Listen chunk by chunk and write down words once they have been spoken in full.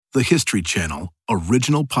the History Channel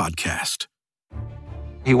original podcast.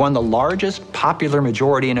 He won the largest popular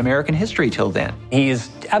majority in American history till then. He is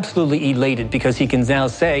absolutely elated because he can now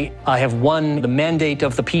say, I have won the mandate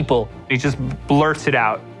of the people. He just blurts it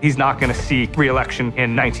out. He's not going to seek re-election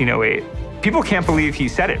in 1908. People can't believe he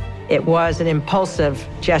said it. It was an impulsive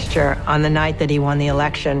gesture on the night that he won the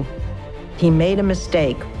election. He made a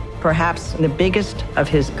mistake, perhaps the biggest of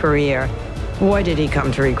his career. Boy, did he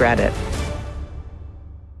come to regret it.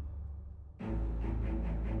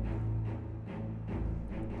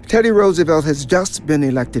 Teddy Roosevelt has just been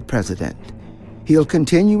elected president. He'll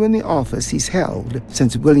continue in the office he's held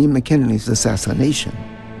since William McKinley's assassination.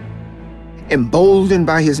 Emboldened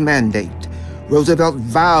by his mandate, Roosevelt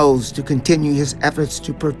vows to continue his efforts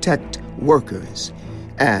to protect workers,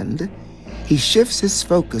 and he shifts his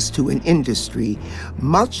focus to an industry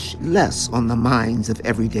much less on the minds of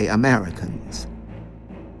everyday Americans.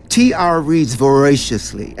 T.R. reads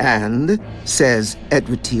voraciously and, says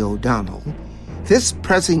Edward T. O'Donnell, this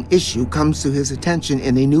pressing issue comes to his attention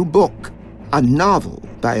in a new book, a novel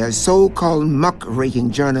by a so-called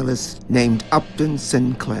muckraking journalist named Upton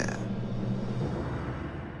Sinclair.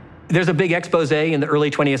 There's a big expose in the early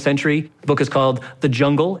 20th century. The book is called The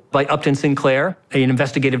Jungle by Upton Sinclair, an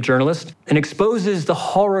investigative journalist, and exposes the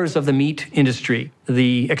horrors of the meat industry,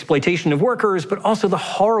 the exploitation of workers, but also the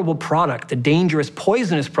horrible product, the dangerous,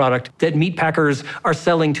 poisonous product that meat packers are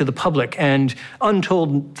selling to the public. And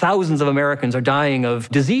untold thousands of Americans are dying of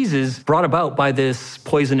diseases brought about by this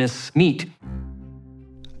poisonous meat.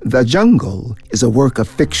 The Jungle is a work of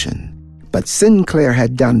fiction, but Sinclair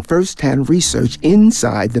had done first-hand research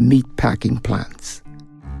inside the meat-packing plants.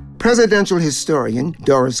 Presidential historian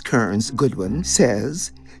Doris Kearns Goodwin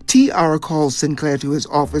says T.R. calls Sinclair to his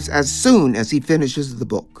office as soon as he finishes the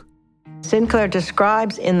book. Sinclair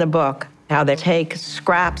describes in the book how they take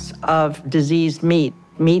scraps of diseased meat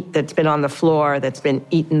that's been on the floor, that's been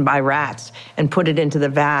eaten by rats, and put it into the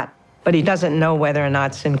vat. But he doesn't know whether or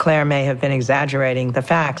not Sinclair may have been exaggerating the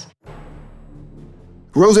facts.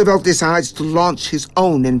 Roosevelt decides to launch his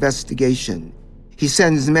own investigation. He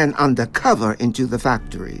sends men undercover into the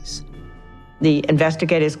factories. The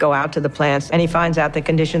investigators go out to the plants, and he finds out the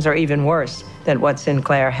conditions are even worse than what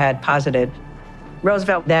Sinclair had posited.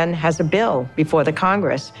 Roosevelt then has a bill before the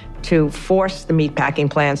Congress to force the meatpacking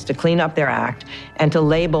plants to clean up their act and to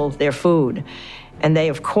label their food. And they,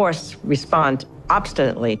 of course, respond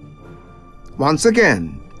obstinately. Once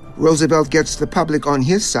again, Roosevelt gets the public on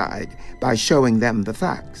his side by showing them the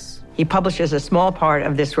facts. He publishes a small part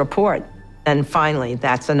of this report, and finally,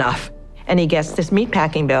 that's enough. And he gets this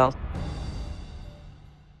meatpacking bill.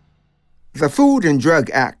 The Food and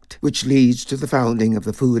Drug Act, which leads to the founding of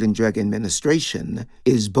the Food and Drug Administration,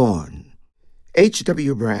 is born.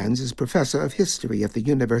 H.W. Brands is professor of history at the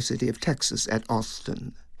University of Texas at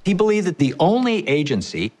Austin. He believed that the only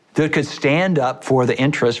agency that could stand up for the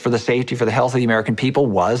interest, for the safety, for the health of the American people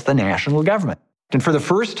was the national government. And for the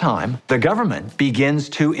first time, the government begins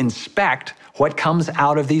to inspect what comes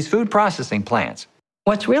out of these food processing plants.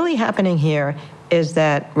 What's really happening here is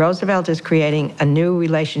that Roosevelt is creating a new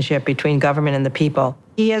relationship between government and the people.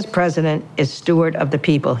 He, as president, is steward of the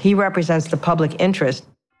people. He represents the public interest.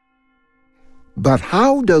 But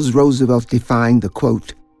how does Roosevelt define the,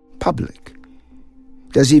 quote, public?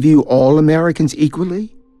 Does he view all Americans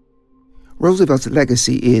equally? Roosevelt's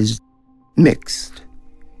legacy is mixed.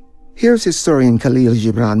 Here's historian Khalil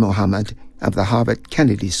Gibran Mohammed of the Harvard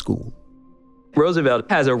Kennedy School. Roosevelt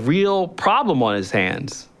has a real problem on his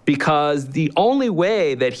hands because the only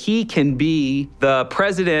way that he can be the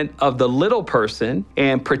president of the little person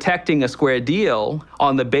and protecting a square deal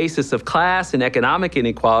on the basis of class and economic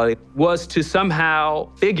inequality was to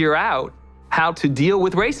somehow figure out how to deal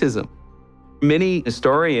with racism. Many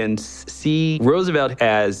historians see Roosevelt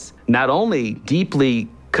as not only deeply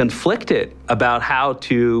conflicted about how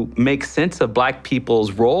to make sense of Black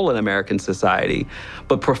people's role in American society,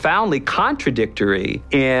 but profoundly contradictory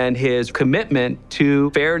in his commitment to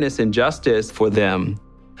fairness and justice for them.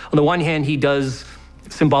 On the one hand, he does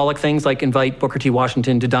symbolic things like invite Booker T.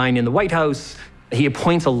 Washington to dine in the White House. He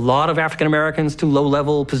appoints a lot of African Americans to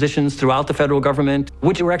low-level positions throughout the federal government,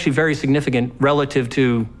 which were actually very significant relative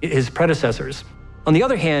to his predecessors. On the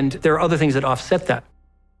other hand, there are other things that offset that.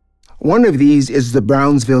 One of these is the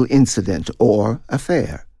Brownsville incident, or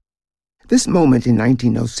affair. This moment in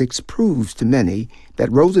 1906 proves to many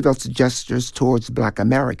that Roosevelt's gestures towards Black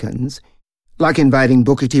Americans, like inviting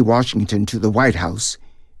Booker T. Washington to the White House,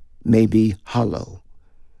 may be hollow.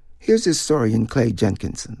 Here's historian Clay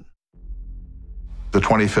Jenkinson. The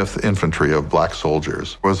 25th Infantry of Black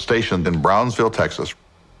soldiers was stationed in Brownsville, Texas.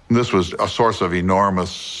 This was a source of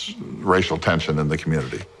enormous racial tension in the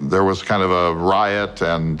community. There was kind of a riot,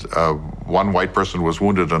 and one white person was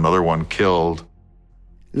wounded, another one killed.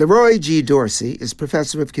 Leroy G. Dorsey is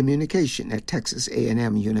professor of communication at Texas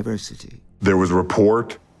A&M University. There was a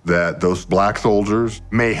report that those black soldiers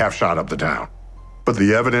may have shot up the town. But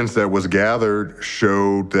the evidence that was gathered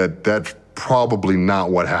showed that that's probably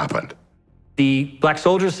not what happened. The black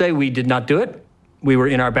soldiers say we did not do it. We were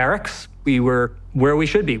in our barracks. We were where we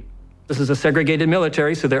should be. This is a segregated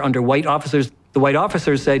military, so they're under white officers. The white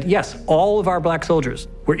officers said, yes, all of our black soldiers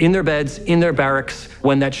were in their beds, in their barracks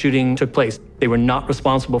when that shooting took place. They were not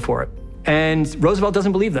responsible for it. And Roosevelt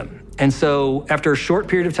doesn't believe them. And so after a short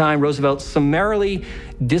period of time, Roosevelt summarily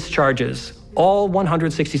discharges all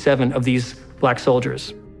 167 of these black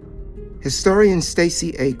soldiers. Historian Stacey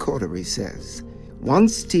A. Cordery says,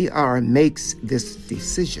 once TR makes this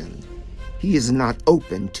decision, he is not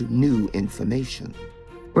open to new information.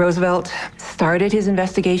 Roosevelt started his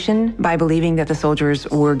investigation by believing that the soldiers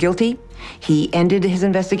were guilty. He ended his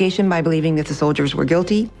investigation by believing that the soldiers were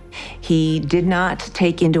guilty. He did not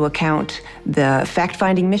take into account the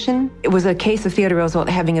fact-finding mission. It was a case of Theodore Roosevelt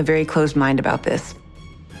having a very closed mind about this.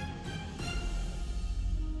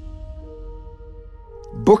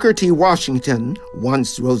 Booker T. Washington,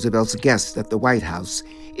 once Roosevelt's guest at the White House,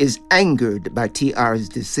 is angered by TR's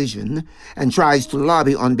decision and tries to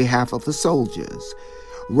lobby on behalf of the soldiers.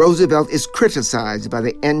 Roosevelt is criticized by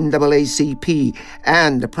the NAACP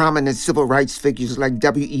and the prominent civil rights figures like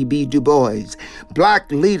W.E.B. Du Bois. Black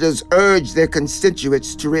leaders urge their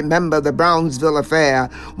constituents to remember the Brownsville affair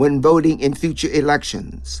when voting in future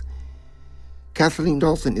elections. Kathleen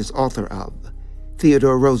Dalton is author of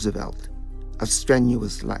Theodore Roosevelt, A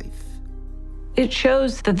Strenuous Life. It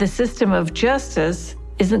shows that the system of justice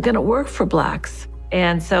isn't going to work for blacks.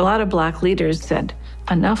 And so a lot of black leaders said,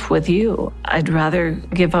 enough with you. I'd rather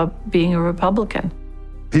give up being a Republican.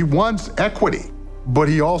 He wants equity, but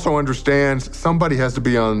he also understands somebody has to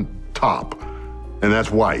be on top, and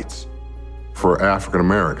that's whites. For African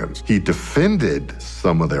Americans, he defended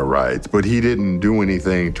some of their rights, but he didn't do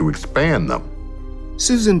anything to expand them.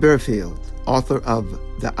 Susan Burfield, author of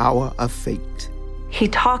The Hour of Fate. He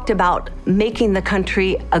talked about making the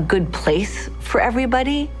country a good place for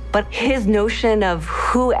everybody, but his notion of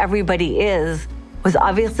who everybody is was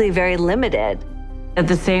obviously very limited. At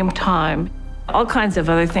the same time, all kinds of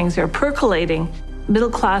other things are percolating.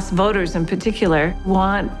 Middle-class voters in particular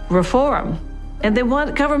want reform, and they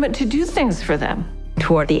want government to do things for them.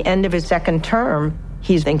 Toward the end of his second term,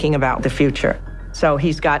 he's thinking about the future. So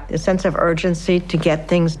he's got a sense of urgency to get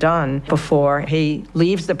things done before he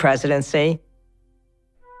leaves the presidency.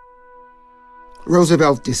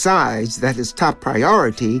 Roosevelt decides that his top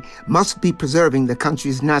priority must be preserving the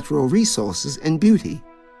country's natural resources and beauty.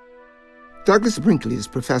 Douglas Brinkley is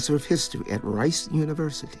professor of history at Rice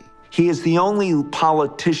University. He is the only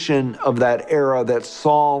politician of that era that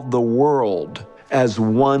saw the world as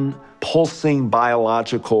one pulsing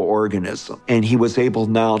biological organism. And he was able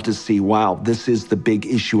now to see, wow, this is the big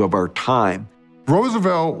issue of our time.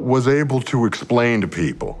 Roosevelt was able to explain to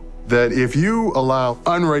people that if you allow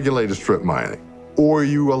unregulated strip mining, or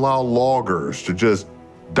you allow loggers to just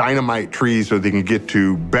dynamite trees so they can get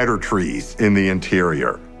to better trees in the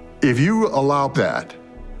interior, if you allow that,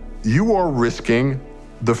 you are risking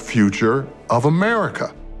the future of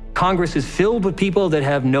America. Congress is filled with people that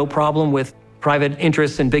have no problem with private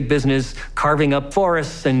interests and big business carving up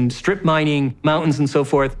forests and strip mining mountains and so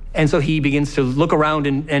forth. And so he begins to look around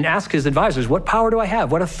and ask his advisors, what power do I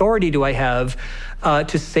have? What authority do I have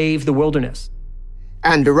to save the wilderness?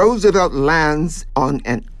 And Roosevelt lands on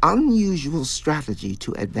an unusual strategy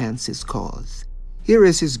to advance his cause. Here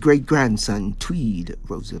is his great-grandson, Tweed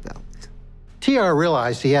Roosevelt. TR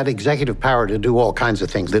realized he had executive power to do all kinds of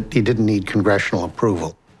things, that he didn't need congressional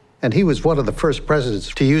approval. And he was one of the first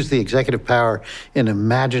presidents to use the executive power in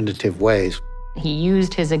imaginative ways. He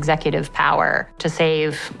used his executive power to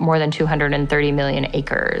save more than 230 million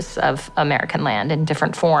acres of American land in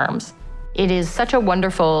different forms. It is such a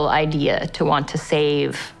wonderful idea to want to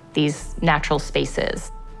save these natural spaces.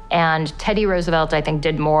 And Teddy Roosevelt, I think,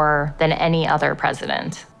 did more than any other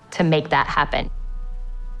president to make that happen.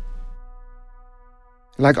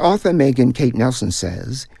 Like author Megan Kate Nelson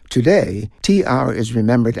says, today, TR is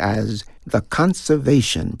remembered as the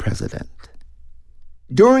conservation president.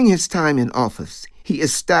 During his time in office, he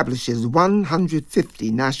establishes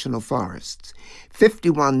 150 national forests,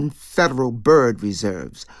 51 federal bird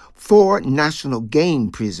reserves, 4 national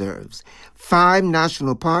game preserves, 5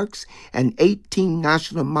 national parks, and 18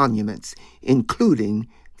 national monuments, including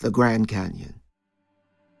the Grand Canyon.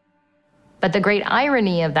 But the great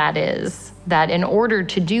irony of that is that in order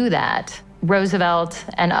to do that, Roosevelt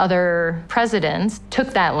and other presidents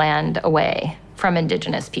took that land away from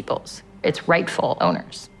indigenous peoples, its rightful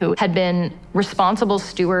owners, who had been responsible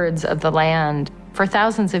stewards of the land for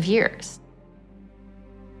thousands of years.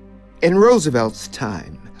 In Roosevelt's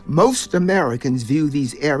time, most Americans view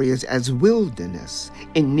these areas as wilderness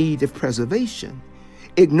in need of preservation,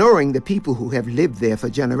 ignoring the people who have lived there for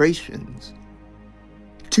generations.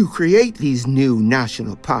 To create these new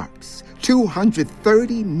national parks,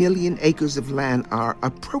 230 million acres of land are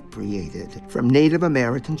appropriated from Native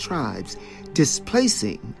American tribes,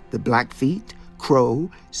 displacing the Blackfeet, Crow,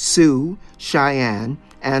 Sioux, Cheyenne,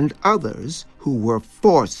 and others who were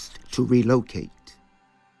forced to relocate.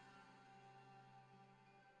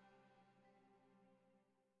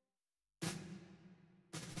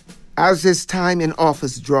 As his time in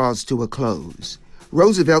office draws to a close,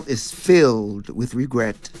 Roosevelt is filled with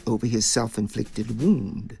regret over his self-inflicted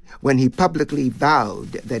wound when he publicly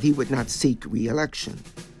vowed that he would not seek re-election.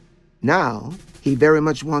 Now, he very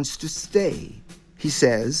much wants to stay. He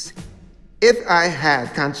says, "If I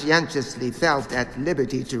had conscientiously felt at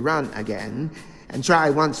liberty to run again and try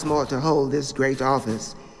once more to hold this great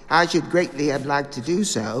office, I should greatly have liked to do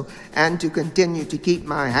so and to continue to keep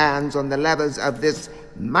my hands on the levers of this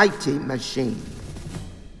mighty machine."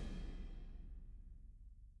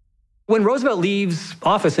 When Roosevelt leaves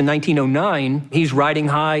office in 1909, he's riding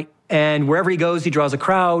high, and wherever he goes, he draws a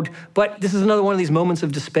crowd. But this is another one of these moments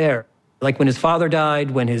of despair. Like when his father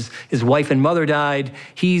died, when his wife and mother died,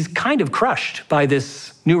 he's kind of crushed by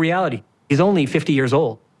this new reality. He's only 50 years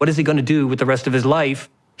old. What is he going to do with the rest of his life?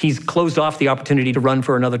 He's closed off the opportunity to run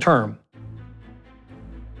for another term.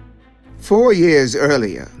 4 years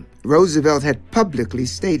earlier, Roosevelt had publicly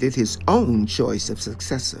stated his own choice of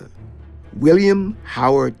successor, William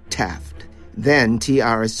Howard Taft, then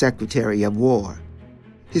TR's Secretary of War.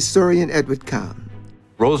 Historian Edward Kahn.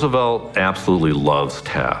 Roosevelt absolutely loves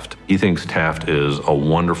Taft. He thinks Taft is a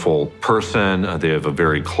wonderful person. They have a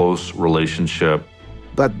very close relationship.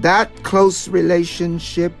 But that close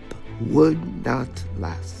relationship would not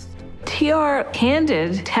last. TR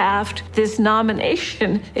handed Taft this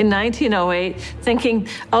nomination in 1908, thinking,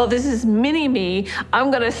 oh, this is mini-me.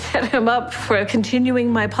 I'm going to set him up for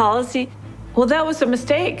continuing my policy. Well, that was a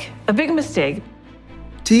mistake, a big mistake.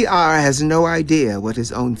 TR has no idea what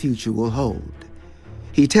his own future will hold.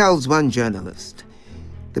 He tells one journalist,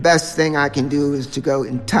 "The best thing I can do is to go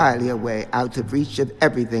entirely away, out of reach of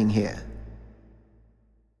everything here."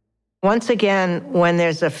 Once again, when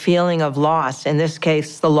there's a feeling of loss, in this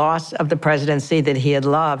case, the loss of the presidency that he had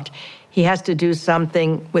loved, he has to do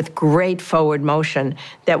something with great forward motion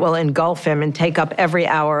that will engulf him and take up every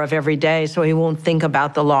hour of every day so he won't think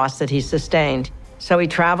about the loss that he sustained. So he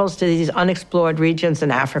travels to these unexplored regions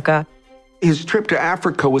in Africa. His trip to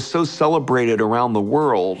Africa was so celebrated around the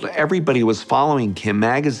world. Everybody was following him.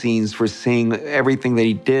 Magazines were seeing everything that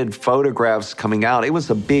he did, photographs coming out. It was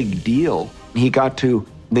a big deal. He got to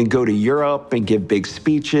then go to Europe and give big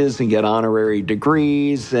speeches and get honorary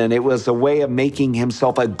degrees, and it was a way of making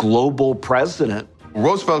himself a global president.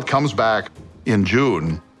 Roosevelt comes back in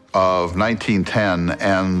June of 1910,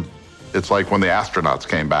 and it's like when the astronauts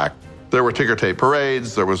came back. There were ticker tape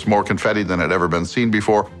parades, there was more confetti than had ever been seen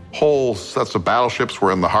before. Whole sets of battleships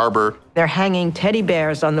were in the harbor. They're hanging teddy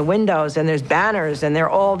bears on the windows, and there's banners, and they're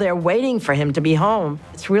all there waiting for him to be home.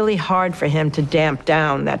 It's really hard for him to damp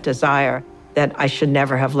down that desire that I should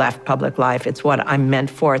never have left public life. It's what I'm meant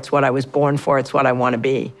for. It's what I was born for. It's what I want to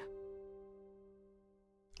be.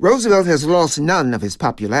 Roosevelt has lost none of his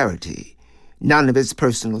popularity, none of his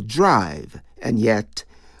personal drive, and yet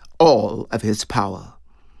all of his power.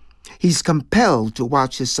 He's compelled to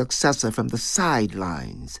watch his successor from the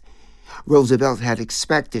sidelines. Roosevelt had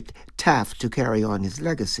expected Taft to carry on his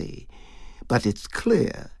legacy, but it's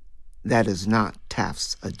clear that is not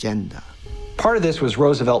Taft's agenda. Part of this was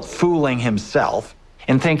Roosevelt fooling himself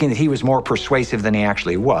and thinking that he was more persuasive than he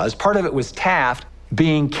actually was. Part of it was Taft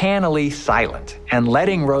being cannily silent and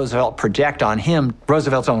letting Roosevelt project on him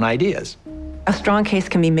Roosevelt's own ideas. A strong case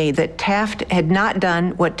can be made that Taft had not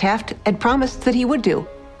done what Taft had promised that he would do.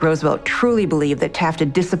 Roosevelt truly believed that Taft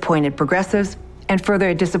had disappointed progressives and further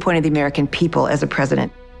had disappointed the American people as a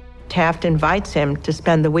president. Taft invites him to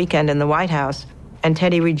spend the weekend in the White House, and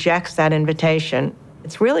Teddy rejects that invitation.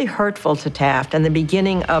 It's really hurtful to Taft, and the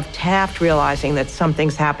beginning of Taft realizing that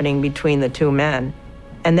something's happening between the two men.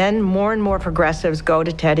 And then more and more progressives go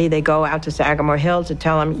to Teddy. They go out to Sagamore Hill to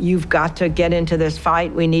tell him, you've got to get into this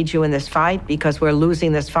fight. We need you in this fight because we're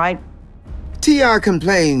losing this fight. TR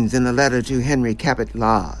complains in a letter to Henry Cabot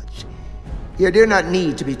Lodge. You do not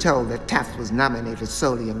need to be told that Taft was nominated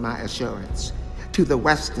solely on my assurance, to the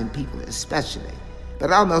Western people especially,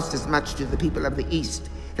 but almost as much to the people of the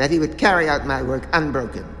East, that he would carry out my work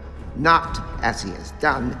unbroken, not, as he has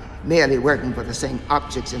done, merely working for the same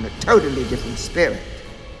objects in a totally different spirit.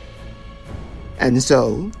 And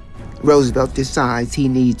so, Roosevelt decides he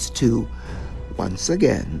needs to, once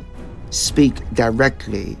again, speak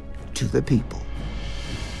directly to the people.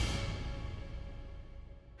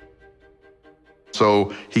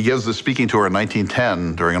 So he gives the speaking tour in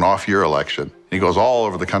 1910 during an off-year election. He goes all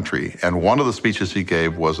over the country, and one of the speeches he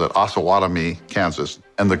gave was at Osawatomie, Kansas.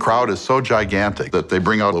 And the crowd is so gigantic that they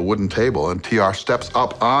bring out a wooden table, and TR steps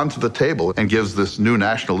up onto the table and gives this new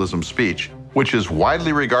nationalism speech, which is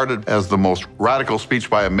widely regarded as the most radical speech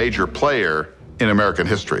by a major player in American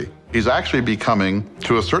history. He's actually becoming,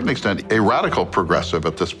 to a certain extent, a radical progressive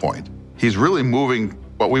at this point. He's really moving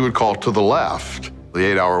what we would call to the left. The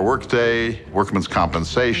 8-hour workday, workman's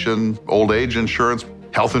compensation, old age insurance,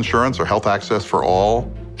 health insurance or health access for all,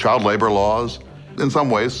 child labor laws, in some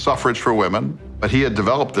ways, suffrage for women. But he had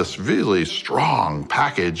developed this really strong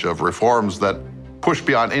package of reforms that pushed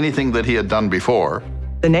beyond anything that he had done before.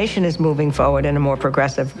 The nation is moving forward in a more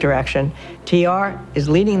progressive direction. TR is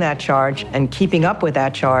leading that charge and keeping up with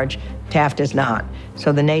that charge. Taft is not.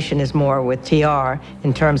 So the nation is more with TR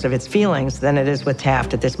in terms of its feelings than it is with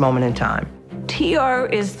Taft at this moment in time. TR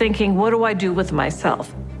is thinking, what do I do with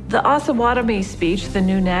myself? The Osawatomie speech, the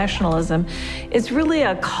new nationalism, is really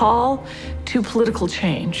a call to political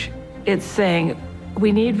change. It's saying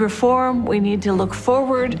we need reform, we need to look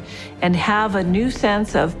forward and have a new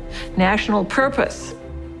sense of national purpose.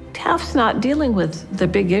 Taft's not dealing with the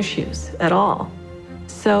big issues at all.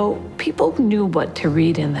 So people knew what to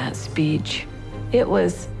read in that speech. It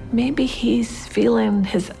was, maybe he's feeling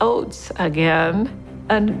his oats again,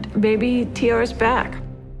 and maybe TR's back.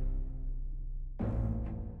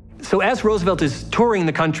 So as Roosevelt is touring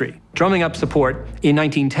the country, drumming up support in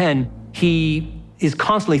 1910, he is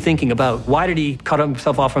constantly thinking about why did he cut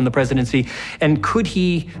himself off from the presidency, and could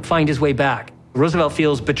he find his way back? Roosevelt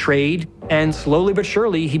feels betrayed, and slowly but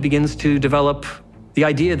surely he begins to develop the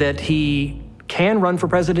idea that he can run for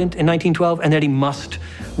president in 1912 and that he must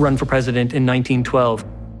run for president in 1912.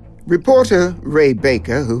 Reporter Ray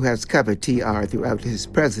Baker, who has covered TR throughout his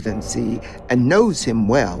presidency and knows him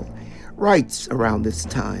well, writes around this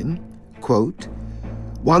time, quote,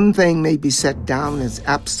 "One thing may be set down as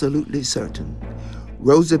absolutely certain.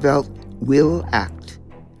 Roosevelt will act.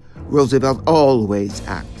 Roosevelt always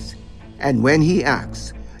acts. And when he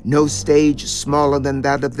acts, no stage smaller than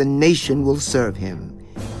that of the nation will serve him.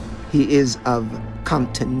 He is of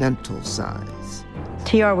continental size."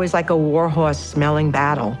 TR was like a warhorse smelling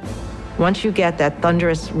battle. Once you get that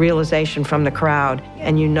thunderous realization from the crowd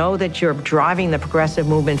and you know that you're driving the progressive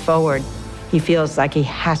movement forward, he feels like he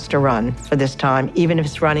has to run for this time, even if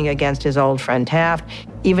it's running against his old friend Taft,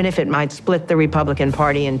 even if it might split the Republican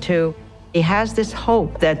Party in two. He has this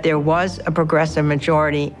hope that there was a progressive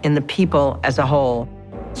majority in the people as a whole.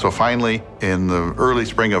 So finally, in the early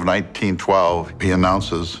spring of 1912, he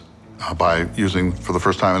announces, by using for the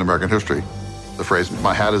first time in American history, the phrase,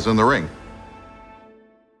 "My hat is in the ring."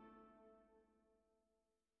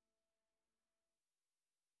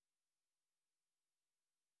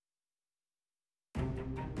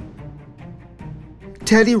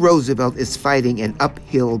 Teddy Roosevelt is fighting an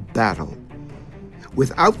uphill battle.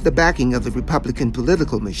 Without the backing of the Republican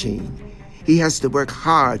political machine, he has to work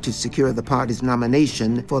hard to secure the party's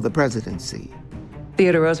nomination for the presidency.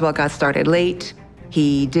 Theodore Roosevelt got started late.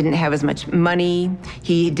 He didn't have as much money.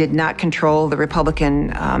 He did not control the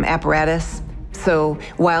Republican apparatus. So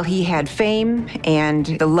while he had fame and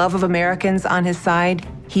the love of Americans on his side,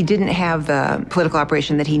 he didn't have the political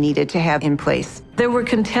operation that he needed to have in place. There were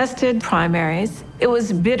contested primaries. It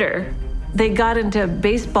was bitter. They got into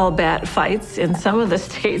baseball bat fights in some of the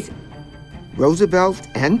states. Roosevelt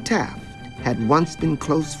and Taft had once been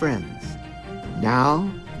close friends. Now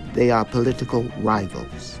they are political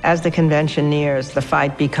rivals. As the convention nears, the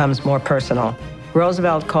fight becomes more personal.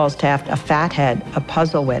 Roosevelt calls Taft a fathead, a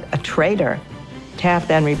puzzlewit, a traitor. Taft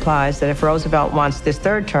then replies that if Roosevelt wants this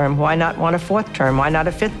third term, why not want a fourth term? Why not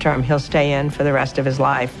a fifth term? He'll stay in for the rest of his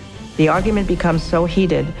life. The argument becomes so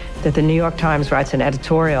heated that the New York Times writes an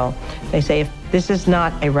editorial. They say, this is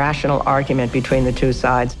not a rational argument between the two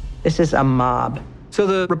sides. This is a mob. So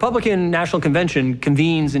the Republican National Convention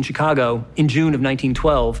convenes in Chicago in June of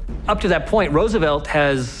 1912. Up to that point, Roosevelt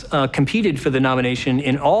has competed for the nomination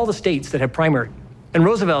in all the states that have primary. And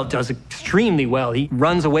Roosevelt does extremely well. He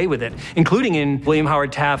runs away with it, including in William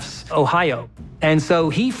Howard Taft's Ohio. And so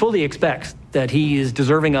he fully expects that he is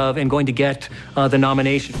deserving of and going to get the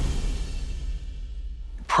nomination.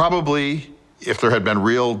 Probably, if there had been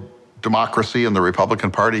real democracy in the Republican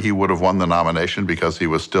Party, he would have won the nomination because he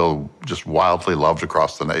was still just wildly loved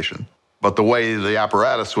across the nation. But the way the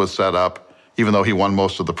apparatus was set up, even though he won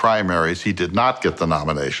most of the primaries, he did not get the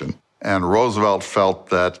nomination. And Roosevelt felt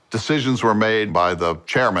that decisions were made by the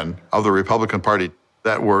chairman of the Republican Party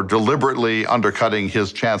that were deliberately undercutting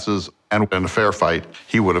his chances, and in a fair fight,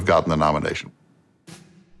 he would have gotten the nomination.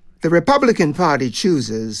 The Republican Party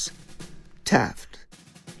chooses Taft,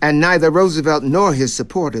 and neither Roosevelt nor his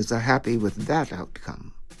supporters are happy with that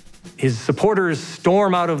outcome. His supporters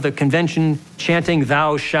storm out of the convention chanting,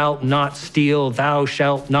 "Thou shalt not steal, thou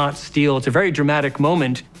shalt not steal." It's a very dramatic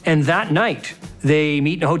moment. And that night, they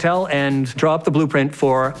meet in a hotel and draw up the blueprint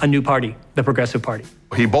for a new party, the Progressive Party.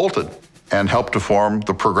 He bolted and helped to form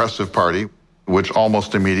the Progressive Party, which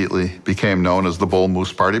almost immediately became known as the Bull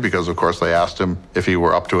Moose Party because, of course, they asked him if he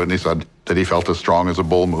were up to it, and he said that he felt as strong as a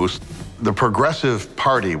bull moose. The Progressive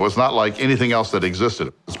Party was not like anything else that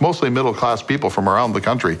existed. It's mostly middle-class people from around the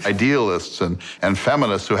country, idealists and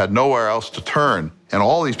feminists who had nowhere else to turn. And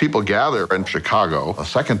all these people gather in Chicago a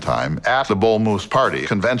second time at the Bull Moose Party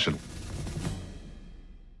convention.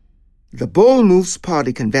 The Bull Moose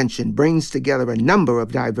Party convention brings together a number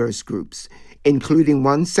of diverse groups, including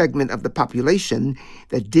one segment of the population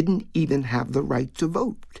that didn't even have the right to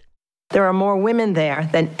vote. There are more women there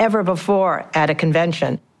than ever before at a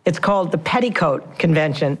convention. It's called the Petticoat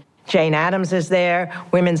Convention. Jane Addams is there,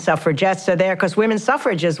 women's suffragettes are there, because women's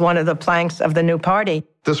suffrage is one of the planks of the new party.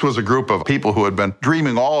 This was a group of people who had been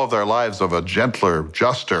dreaming all of their lives of a gentler,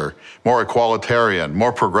 juster, more equalitarian,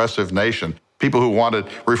 more progressive nation. People who wanted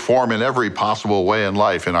reform in every possible way in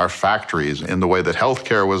life, in our factories, in the way that health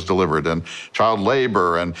care was delivered, and child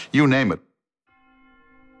labor, and you name it.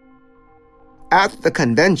 At the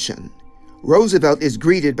convention, Roosevelt is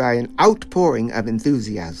greeted by an outpouring of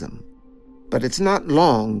enthusiasm. But it's not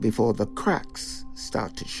long before the cracks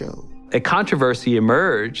start to show. A controversy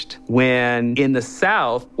emerged when, in the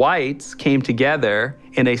South, whites came together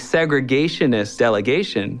in a segregationist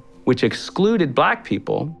delegation, which excluded black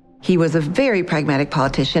people. He was a very pragmatic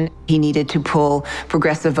politician. He needed to pull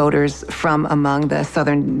progressive voters from among the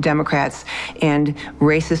Southern Democrats, and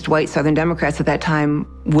racist white Southern Democrats at that time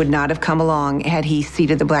would not have come along had he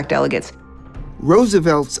seated the black delegates.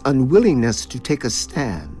 Roosevelt's unwillingness to take a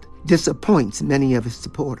stand disappoints many of his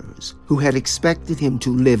supporters who had expected him to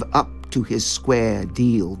live up to his square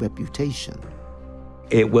deal reputation.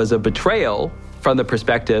 It was a betrayal from the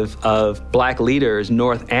perspective of black leaders,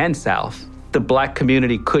 North and South. The black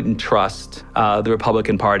community couldn't trust the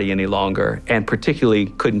Republican Party any longer, and particularly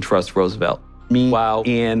couldn't trust Roosevelt. Meanwhile,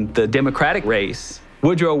 in the Democratic race,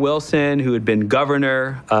 Woodrow Wilson, who had been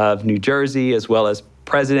governor of New Jersey as well as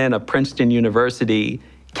president of Princeton University,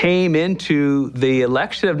 came into the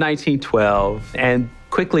election of 1912 and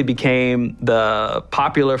quickly became the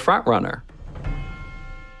popular frontrunner.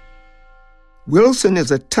 Wilson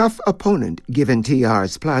is a tough opponent given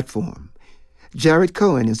TR's platform. Jared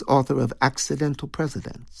Cohen is author of Accidental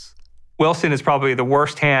Presidents. Wilson is probably the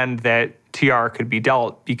worst hand that TR could be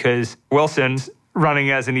dealt because Wilson's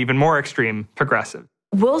running as an even more extreme progressive.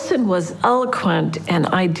 Wilson was eloquent and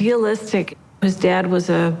idealistic. His dad was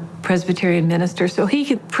a Presbyterian minister, so he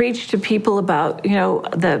could preach to people about,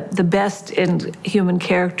 the best in human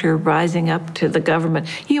character rising up to the government.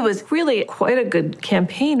 He was really quite a good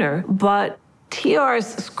campaigner, but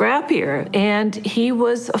TR's scrappier, and he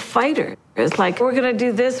was a fighter. It's like, we're going to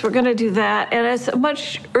do this, we're going to do that, and it's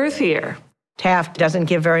much earthier. Taft doesn't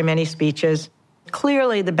give very many speeches.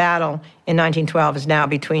 Clearly, the battle in 1912 is now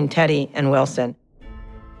between Teddy and Wilson.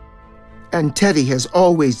 And Teddy has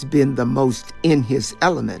always been the most in his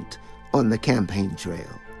element on the campaign trail.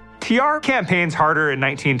 TR campaigns harder in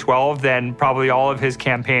 1912 than probably all of his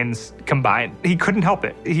campaigns combined. He couldn't help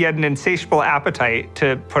it. He had an insatiable appetite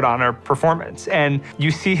to put on a performance. And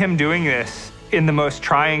you see him doing this in the most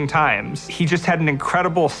trying times. He just had an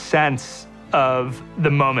incredible sense of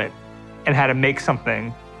the moment and how to make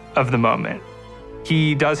something of the moment.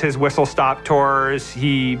 He does his whistle-stop tours.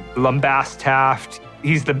 He lambasts Taft.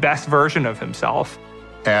 He's the best version of himself.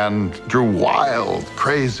 And drew wild,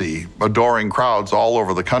 crazy, adoring crowds all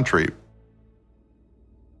over the country.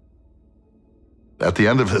 At the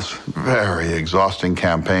end of this very exhausting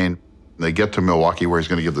campaign, they get to Milwaukee where he's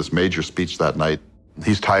going to give this major speech that night.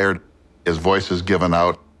 He's tired. His voice is given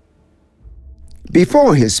out.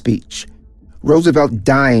 Before his speech, Roosevelt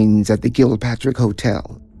dines at the Gilpatrick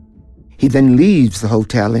Hotel. He then leaves the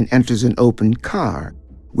hotel and enters an open car,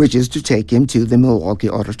 which is to take him to the Milwaukee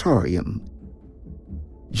Auditorium.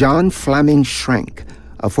 John Fleming Schrank,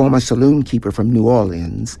 a former saloon keeper from New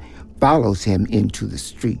Orleans, follows him into the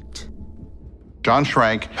street. John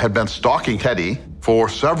Schrank had been stalking Teddy for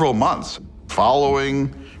several months,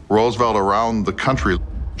 following Roosevelt around the country.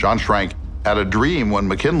 John Schrank had a dream when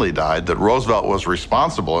McKinley died that Roosevelt was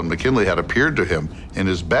responsible, and McKinley had appeared to him in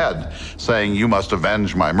his bed saying, "You must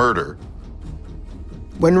avenge my murder."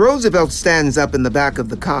 When Roosevelt stands up in the back of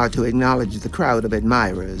the car to acknowledge the crowd of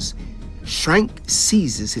admirers, Schrank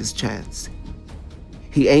seizes his chance.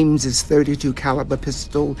 He aims his .32 caliber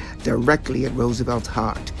pistol directly at Roosevelt's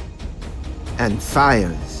heart and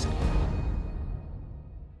fires.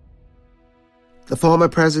 The former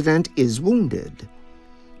president is wounded,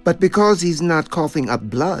 but because he's not coughing up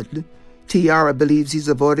blood, TR believes he's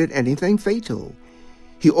avoided anything fatal.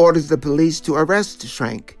 He orders the police to arrest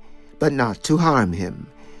Schrank, but not to harm him,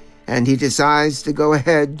 and he decides to go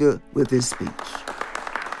ahead with his speech.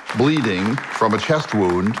 Bleeding from a chest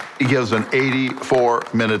wound, he gives an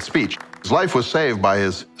 84-minute speech. His life was saved by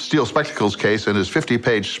his steel spectacles case and his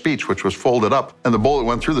 50-page speech, which was folded up, and the bullet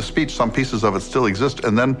went through the speech. Some pieces of it still exist,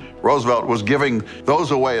 and then Roosevelt was giving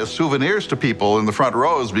those away as souvenirs to people in the front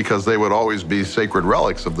rows because they would always be sacred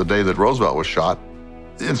relics of the day that Roosevelt was shot.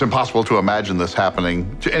 It's impossible to imagine this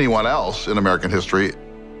happening to anyone else in American history.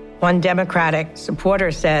 One Democratic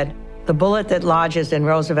supporter said, "The bullet that lodges in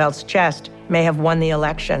Roosevelt's chest may have won the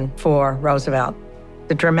election for Roosevelt."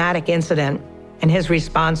 The dramatic incident and his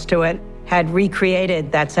response to it had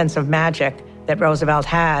recreated that sense of magic that Roosevelt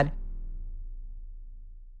had.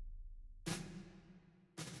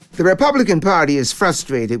 The Republican Party is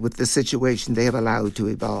frustrated with the situation they have allowed to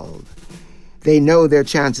evolve. They know their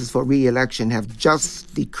chances for re-election have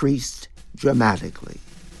just decreased dramatically.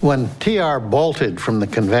 When TR bolted from the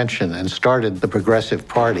convention and started the Progressive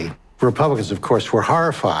Party, Republicans, of course, were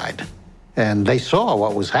horrified. And they saw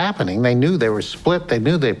what was happening. They knew they were split. They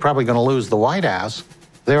knew they were probably going to lose the White House.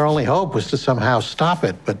 Their only hope was to somehow stop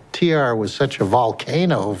it. But TR was such a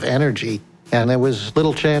volcano of energy, and there was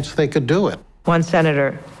little chance they could do it. One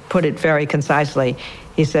senator put it very concisely.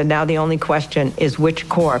 He said, "Now the only question is which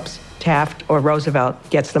corpse, Taft or Roosevelt,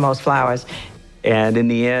 gets the most flowers." And in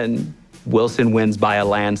the end, Wilson wins by a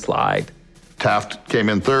landslide. Taft came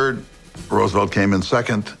in third. Roosevelt came in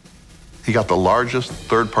second. He got the largest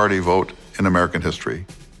third-party vote in American history.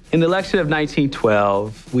 In the election of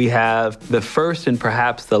 1912, we have the first and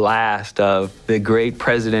perhaps the last of the great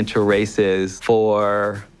presidential races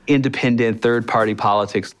for independent third-party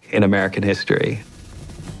politics in American history.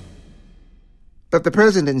 But the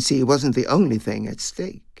presidency wasn't the only thing at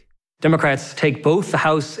stake. Democrats take both the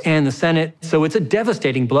House and the Senate, so it's a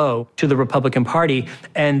devastating blow to the Republican Party,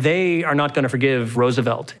 and they are not going to forgive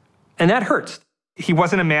Roosevelt. And that hurts. He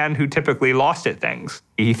wasn't a man who typically lost at things.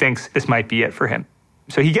 He thinks this might be it for him.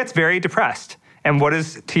 So he gets very depressed. And what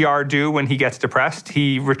does TR do when he gets depressed?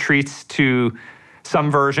 He retreats to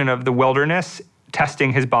some version of the wilderness,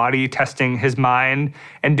 testing his body, testing his mind,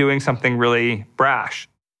 and doing something really brash.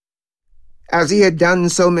 As he had done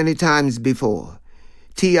so many times before,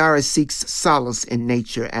 TR seeks solace in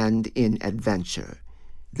nature and in adventure.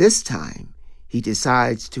 This time, he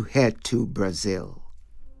decides to head to Brazil.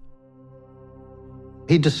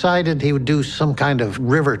 He decided he would do some kind of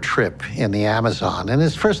river trip in the Amazon. And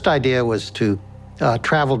his first idea was to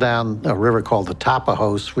travel down a river called the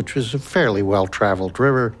Tapajos, which was a fairly well-traveled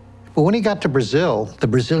river. But when he got to Brazil, the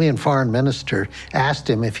Brazilian foreign minister asked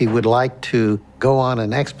him if he would like to go on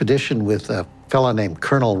an expedition with a fellow named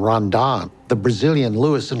Colonel Rondon, the Brazilian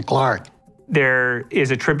Lewis and Clark. There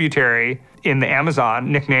is a tributary in the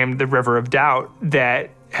Amazon nicknamed the River of Doubt that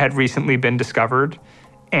had recently been discovered,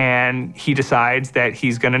 and he decides that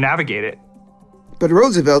he's going to navigate it. But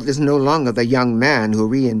Roosevelt is no longer the young man who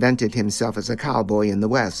reinvented himself as a cowboy in the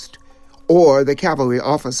West, or the cavalry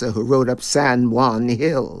officer who rode up San Juan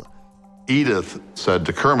Hill. Edith said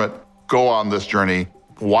to Kermit, "Go on this journey,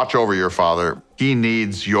 watch over your father. He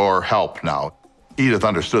needs your help now." Edith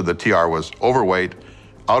understood that TR was overweight,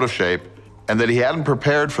 out of shape, and that he hadn't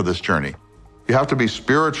prepared for this journey. You have to be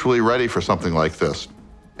spiritually ready for something like this,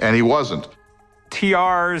 and he wasn't.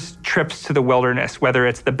 TR's trips to the wilderness, whether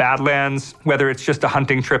it's the Badlands, whether it's just a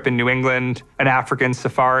hunting trip in New England, an African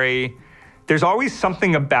safari, there's always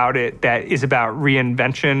something about it that is about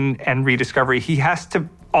reinvention and rediscovery. He has to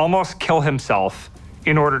almost kill himself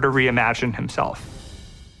in order to reimagine himself.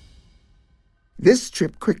 This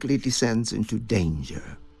trip quickly descends into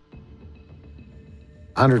danger.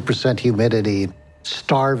 100% humidity,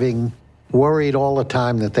 starving, worried all the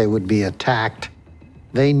time that they would be attacked.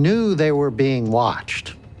 They knew they were being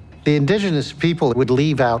watched. The indigenous people would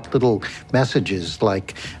leave out little messages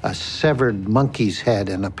like a severed monkey's head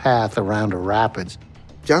in a path around a rapids.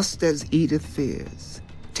 Just as Edith fears,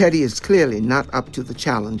 Teddy is clearly not up to the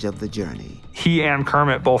challenge of the journey. He and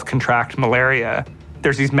Kermit both contract malaria.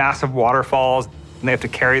 There's these massive waterfalls, and they have to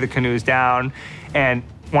carry the canoes down, and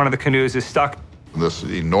one of the canoes is stuck. This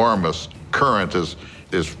enormous current is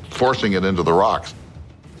forcing it into the rocks.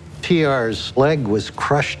 TR's leg was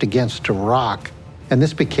crushed against a rock, and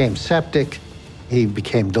this became septic. He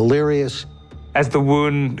became delirious. As the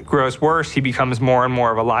wound grows worse, he becomes more and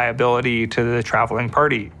more of a liability to the traveling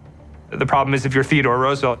party. The problem is if you're Theodore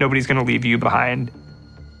Roosevelt, nobody's going to leave you behind.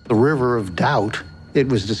 The River of Doubt, it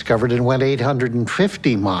was discovered and went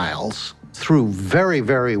 850 miles through very,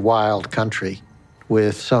 very wild country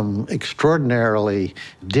with some extraordinarily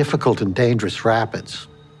difficult and dangerous rapids.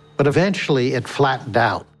 But eventually it flattened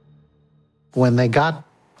out. When they got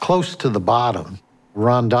close to the bottom,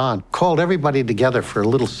 Rondon called everybody together for a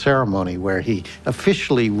little ceremony where he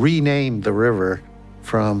officially renamed the river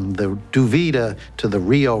from the Duvida to the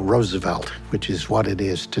Rio Roosevelt, which is what it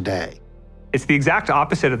is today. It's the exact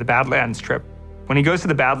opposite of the Badlands trip. When he goes to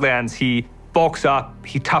the Badlands, he bulks up,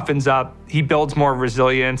 he toughens up, he builds more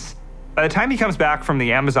resilience. By the time he comes back from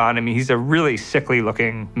the Amazon, I mean, he's a really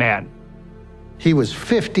sickly-looking man. He was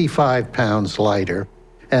 55 pounds lighter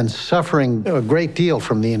and suffering a great deal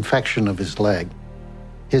from the infection of his leg.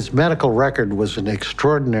 His medical record was an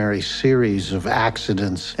extraordinary series of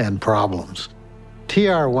accidents and problems.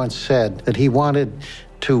 TR once said that he wanted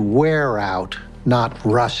to wear out, not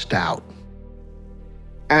rust out.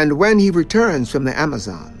 And when he returns from the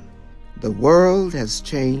Amazon, the world has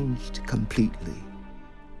changed completely.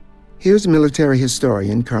 Here's military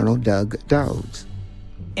historian Colonel Doug Dowds.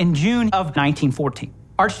 In June of 1914,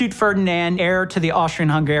 Archduke Ferdinand, heir to the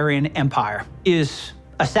Austrian-Hungarian Empire, is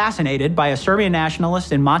assassinated by a Serbian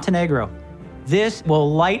nationalist in Montenegro. This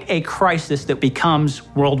will light a crisis that becomes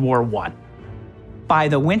World War I. By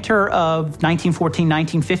the winter of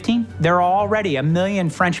 1914-1915, there are already 1 million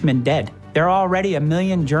Frenchmen dead. There are already 1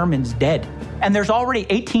 million Germans dead. And there's already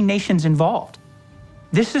 18 nations involved.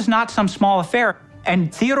 This is not some small affair.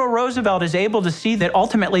 And Theodore Roosevelt is able to see that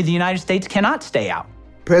ultimately the United States cannot stay out.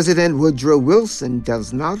 President Woodrow Wilson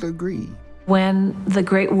does not agree. When the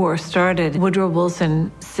Great War started, Woodrow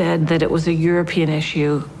Wilson said that it was a European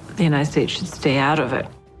issue. The United States should stay out of it.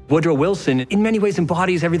 Woodrow Wilson, in many ways,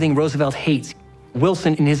 embodies everything Roosevelt hates.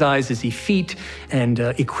 Wilson, in his eyes, is effete and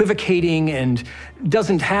equivocating and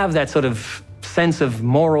doesn't have that sort of sense of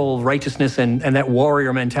moral righteousness and that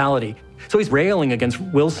warrior mentality. So he's railing against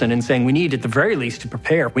Wilson and saying we need, at the very least, to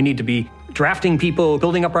prepare. We need to be drafting people,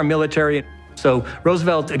 building up our military. So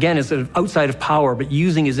Roosevelt, again, is outside of power, but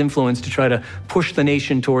using his influence to try to push the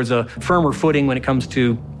nation towards a firmer footing when it comes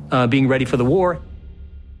to being ready for the war.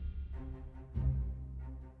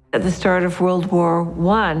 At the start of World War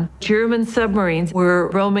I, German submarines were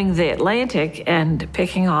roaming the Atlantic and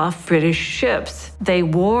picking off British ships. They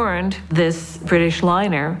warned this British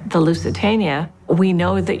liner, the Lusitania, we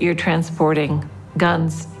know that you're transporting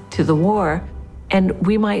guns to the war, and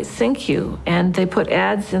we might sink you. And they put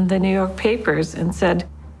ads in the New York papers and said,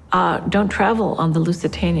 don't travel on the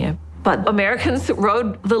Lusitania. But Americans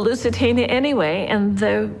rode the Lusitania anyway, and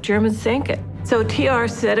the Germans sank it. So TR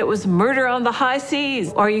said it was murder on the high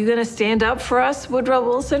seas. Are you going to stand up for us, Woodrow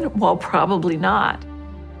Wilson? Well, probably not.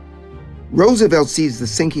 Roosevelt sees the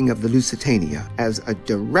sinking of the Lusitania as a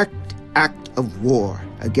direct act of war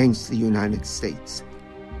against the United States.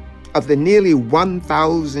 Of the nearly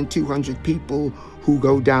 1,200 people who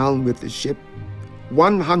go down with the ship,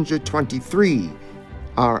 123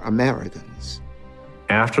 are Americans.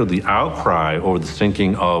 After the outcry over the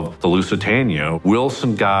sinking of the Lusitania,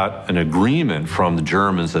 Wilson got an agreement from the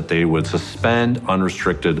Germans that they would suspend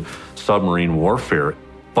unrestricted submarine warfare.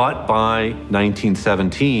 But by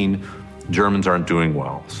 1917, Germans aren't doing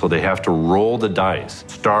well, so they have to roll the dice,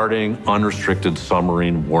 starting unrestricted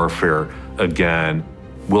submarine warfare again.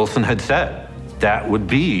 Wilson had said that would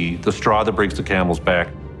be the straw that breaks the camel's back.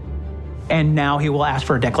 And now he will ask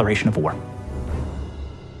for a declaration of war.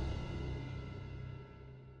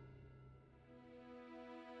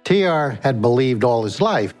 TR had believed all his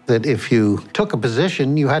life that if you took a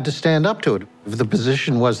position, you had to stand up to it. If the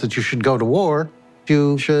position was that you should go to war,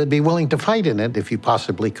 you should be willing to fight in it if you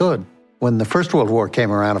possibly could. When the First World War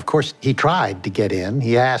came around, of course, he tried to get in.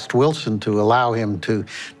 He asked Wilson to allow him to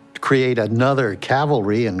create another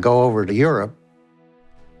cavalry and go over to Europe.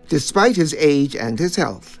 Despite his age and his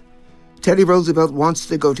health, Teddy Roosevelt wants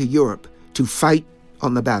to go to Europe to fight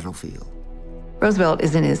on the battlefield. Roosevelt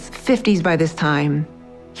is in his 50s by this time.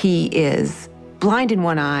 He is blind in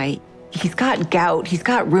one eye. He's got gout. He's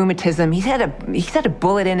got rheumatism. He's had a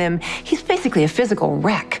bullet in him. He's basically a physical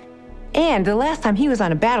wreck. And the last time he was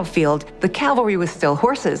on a battlefield, the cavalry was still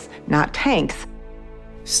horses, not tanks.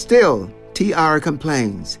 Still, TR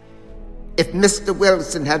complains, if Mr.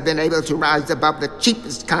 Wilson had been able to rise above the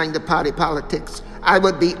cheapest kind of party politics, I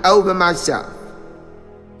would be over myself.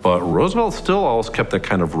 But Roosevelt still always kept that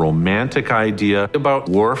kind of romantic idea about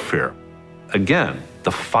warfare. Again,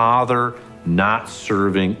 the father not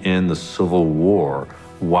serving in the Civil War,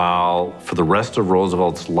 while for the rest of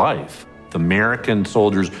Roosevelt's life, the American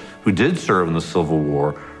soldiers who did serve in the Civil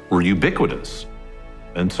War were ubiquitous.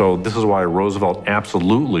 And so this is why Roosevelt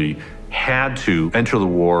absolutely had to enter the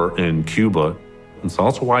war in Cuba. It's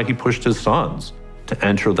also why he pushed his sons to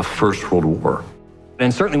enter the First World War.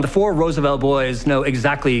 And certainly the four Roosevelt boys know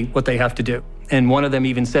exactly what they have to do. And one of them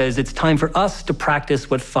even says, it's time for us to practice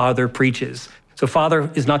what Father preaches. So Father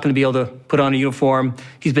is not going to be able to put on a uniform.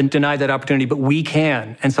 He's been denied that opportunity, but we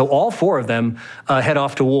can. And so all four of them head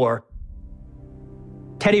off to war.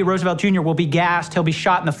 Teddy Roosevelt Jr. will be gassed. He'll be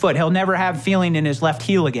shot in the foot. He'll never have feeling in his left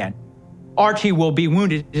heel again. Archie will be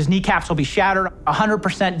wounded. His kneecaps will be shattered,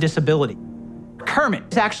 100% disability. Kermit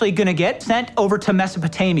is actually going to get sent over to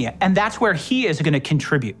Mesopotamia, and that's where he is going to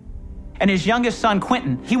contribute. And his youngest son,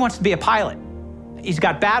 Quentin, he wants to be a pilot. He's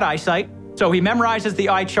got bad eyesight, so he memorizes the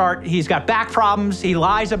eye chart. He's got back problems. He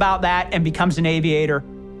lies about that and becomes an aviator.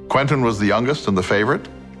 Quentin was the youngest and the favorite,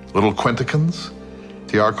 little Quentikins,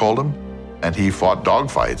 TR called him, and he fought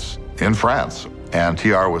dogfights in France. And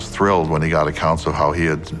TR was thrilled when he got accounts of how he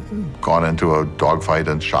had gone into a dogfight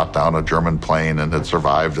and shot down a German plane and had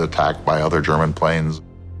survived attack by other German planes.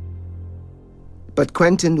 But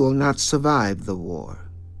Quentin will not survive the war.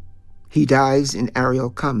 He dies in aerial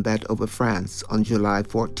combat over France on July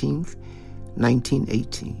 14th,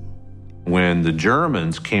 1918. When the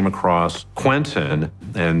Germans came across Quentin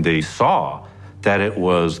and they saw that it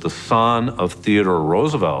was the son of Theodore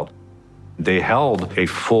Roosevelt, they held a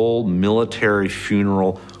full military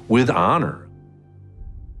funeral with honor.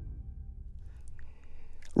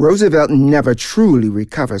 Roosevelt never truly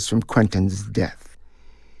recovers from Quentin's death.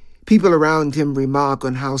 People around him remark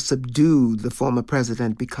on how subdued the former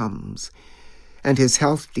president becomes, and his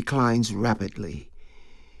health declines rapidly.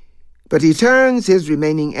 But he turns his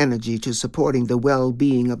remaining energy to supporting the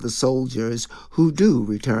well-being of the soldiers who do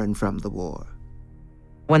return from the war.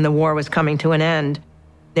 When the war was coming to an end,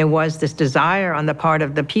 there was this desire on the part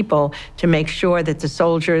of the people to make sure that the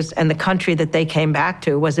soldiers and the country that they came back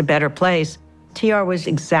to was a better place. TR was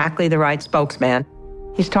exactly the right spokesman.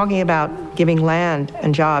 He's talking about giving land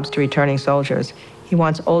and jobs to returning soldiers. He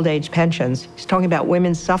wants old age pensions. He's talking about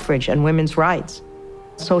women's suffrage and women's rights,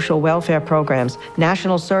 social welfare programs,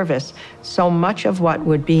 national service. So much of what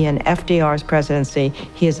would be in FDR's presidency,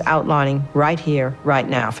 he is outlining right here, right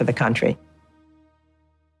now for the country.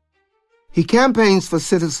 He campaigns for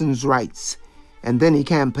citizens' rights, and then he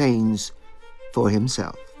campaigns for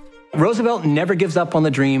himself. Roosevelt never gives up on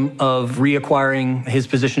the dream of reacquiring his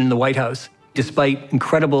position in the White House. Despite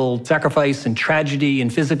incredible sacrifice and tragedy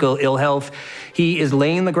and physical ill health, he is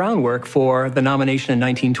laying the groundwork for the nomination in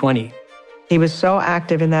 1920. He was so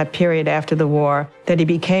active in that period after the war that he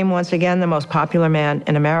became once again the most popular man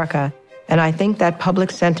in America. And I think that public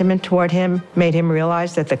sentiment toward him made him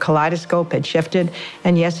realize that the kaleidoscope had shifted.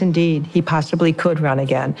 And yes, indeed, he possibly could run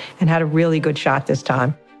again and had a really good shot this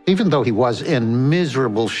time. Even though he was in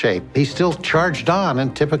miserable shape, he still charged on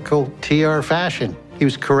in typical TR fashion. He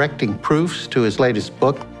was correcting proofs to his latest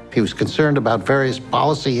book. He was concerned about various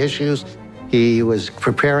policy issues. He was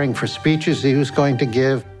preparing for speeches he was going to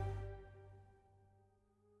give.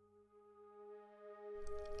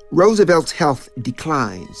 Roosevelt's health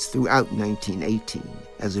declines throughout 1918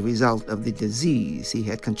 as a result of the disease he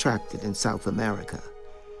had contracted in South America.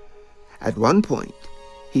 At one point,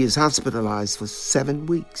 he is hospitalized for 7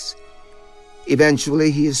 weeks.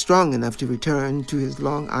 Eventually, he is strong enough to return to his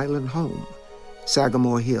Long Island home,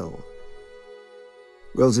 Sagamore Hill.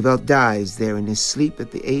 Roosevelt dies there in his sleep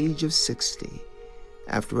at the age of 60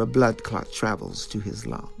 after a blood clot travels to his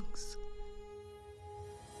lungs.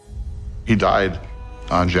 He died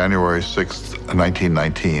on January 6th,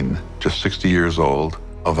 1919, just 60 years old,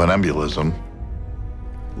 of an embolism.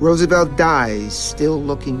 Roosevelt dies still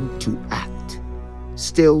looking to act,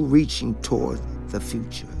 still reaching toward the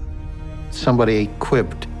future. Somebody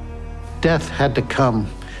quipped, death had to come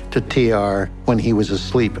to TR when he was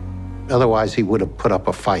asleep. Otherwise, he would have put up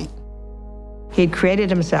a fight. He'd created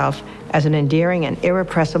himself as an endearing and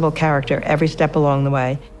irrepressible character every step along the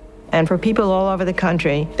way. And for people all over the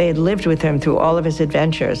country, they had lived with him through all of his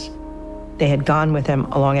adventures. They had gone with him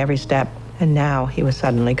along every step, and now he was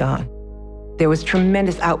suddenly gone. There was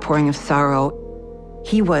tremendous outpouring of sorrow.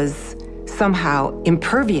 He was somehow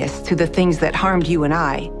impervious to the things that harmed you and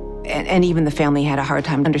I. And even the family had a hard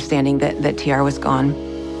time understanding that TR was gone.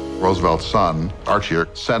 Roosevelt's son, Archie,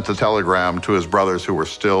 sent a telegram to his brothers who were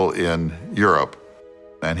still in Europe,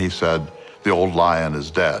 and he said, "The old lion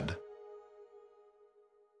is dead."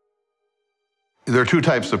 There are two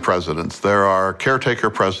types of presidents. There are caretaker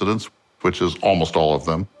presidents, which is almost all of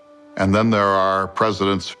them, and then there are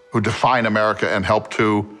presidents who define America and help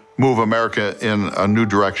to move America in a new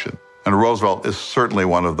direction. And Roosevelt is certainly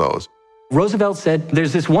one of those. Roosevelt said,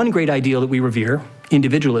 there's this one great ideal that we revere,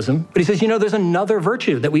 individualism, but he says, there's another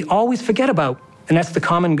virtue that we always forget about, and that's the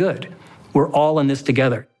common good. We're all in this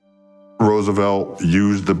together. Roosevelt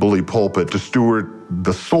used the bully pulpit to steward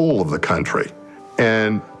the soul of the country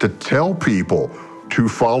and to tell people to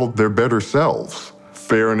follow their better selves.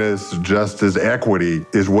 Fairness, justice, equity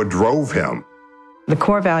is what drove him. The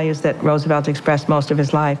core values that Roosevelt expressed most of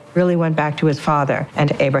his life really went back to his father and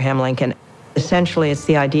to Abraham Lincoln. Essentially, it's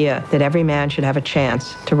the idea that every man should have a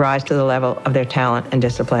chance to rise to the level of their talent and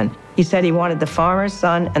discipline. He said he wanted the farmer's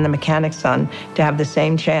son and the mechanic's son to have the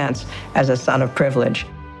same chance as a son of privilege.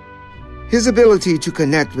 His ability to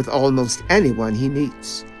connect with almost anyone he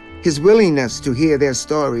meets, his willingness to hear their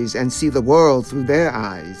stories and see the world through their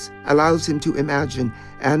eyes, allows him to imagine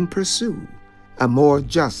and pursue a more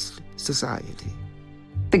just society.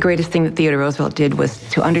 The greatest thing that Theodore Roosevelt did was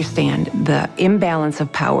to understand the imbalance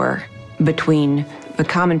of power between the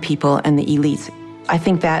common people and the elites. I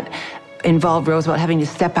think that involved Roosevelt having to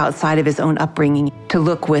step outside of his own upbringing to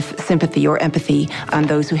look with sympathy or empathy on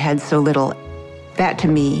those who had so little. That, to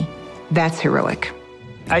me, that's heroic.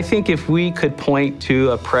 I think if we could point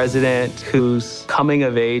to a president whose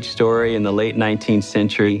coming-of-age story in the late 19th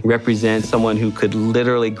century represents someone who could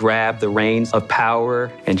literally grab the reins of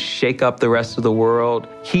power and shake up the rest of the world,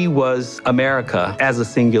 he was America as a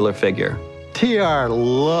singular figure. TR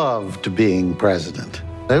loved being president.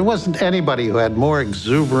 There wasn't anybody who had more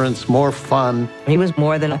exuberance, more fun. He was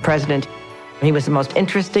more than a president. He was the most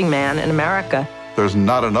interesting man in America. There's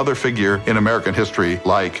not another figure in American history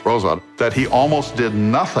like Roosevelt, that he almost did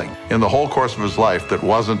nothing in the whole course of his life that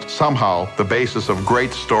wasn't somehow the basis of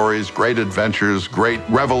great stories, great adventures, great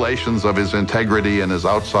revelations of his integrity and his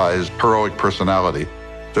outsized heroic personality.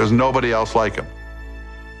 There's nobody else like him.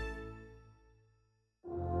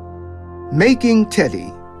 Making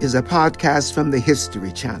Teddy is a podcast from the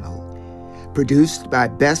History Channel, produced by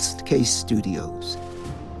Best Case Studios.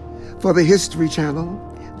 For the History Channel,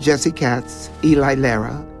 Jesse Katz, Eli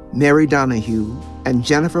Lara, Mary Donahue, and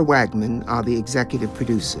Jennifer Wagman are the executive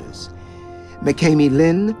producers. McKamey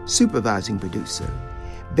Lynn, supervising producer.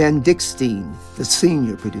 Ben Dickstein, the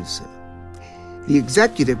senior producer. The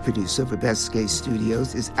executive producer for Best Case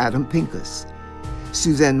Studios is Adam Pincus.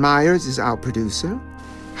 Suzanne Myers is our producer.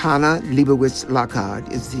 Hannah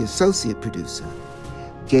Leibowitz-Lockhart is the associate producer.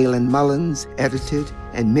 Galen Mullins edited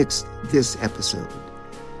and mixed this episode.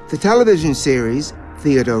 The television series,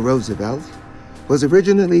 Theodore Roosevelt, was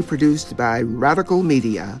originally produced by Radical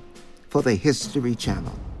Media for the History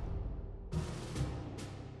Channel.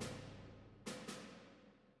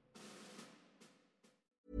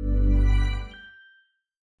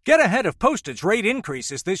 Get ahead of postage rate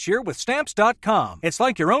increases this year with Stamps.com. It's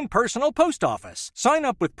like your own personal post office. Sign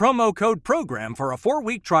up with promo code PROGRAM for a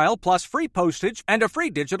 4-week trial plus free postage and a free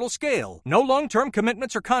digital scale. No long-term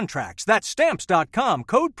commitments or contracts. That's Stamps.com,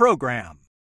 code PROGRAM.